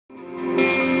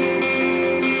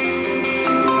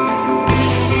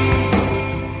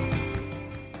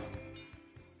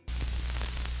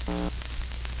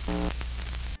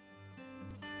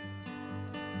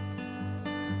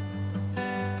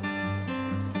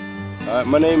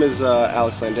My name is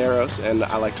Alex Landeros, and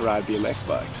I like to ride BMX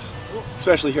bikes,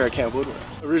 especially here at Camp Woodward.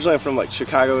 Originally I'm from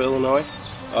Chicago, Illinois,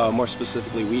 more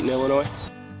specifically Wheaton, Illinois.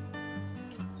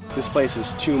 This place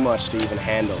is too much to even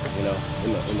handle, you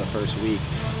know, in the first week.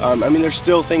 I mean, there's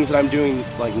still things that I'm doing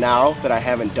now that I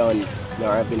haven't done. You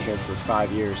know, I've been here for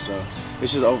 5 years, so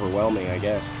it's just overwhelming, I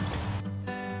guess.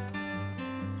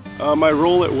 My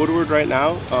role at Woodward right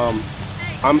now,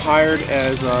 I'm hired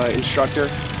as an instructor,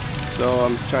 so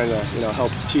I'm trying to,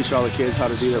 help teach all the kids how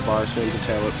to do their bar spins and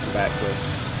tail whips and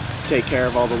backflips. Take care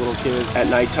of all the little kids at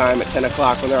nighttime at 10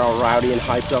 o'clock when they're all rowdy and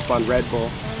hyped up on Red Bull.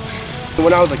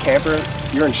 When I was a camper,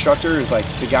 your instructor is like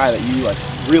the guy that you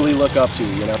really look up to,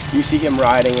 you know. You see him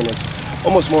riding and it's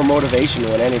almost more motivation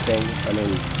than anything. I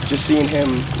mean, just seeing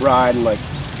him ride and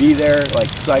be there,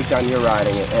 psyched on your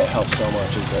riding, it helps so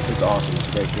much. It's awesome. It's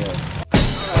a great feeling.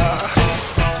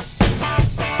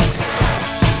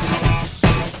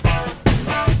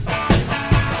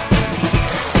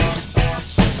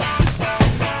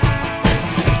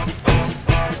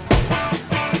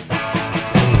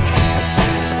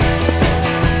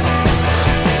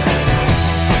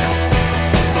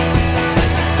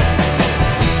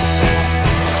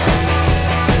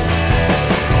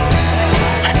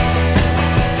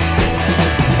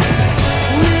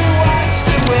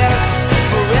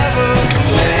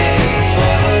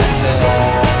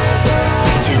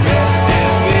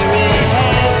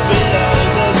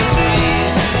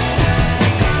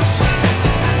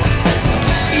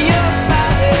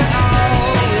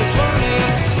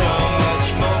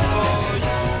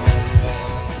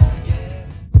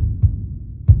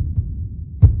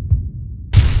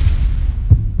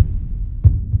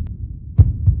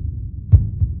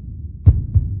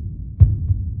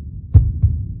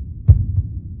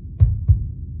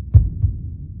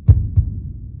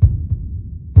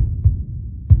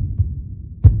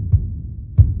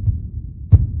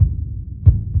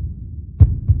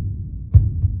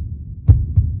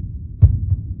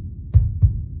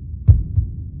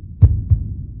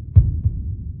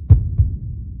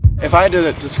 If I had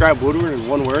to describe Woodward in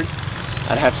one word,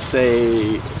 I'd have to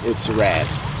say it's rad.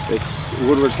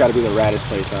 Woodward's got to be the raddest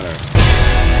place on earth.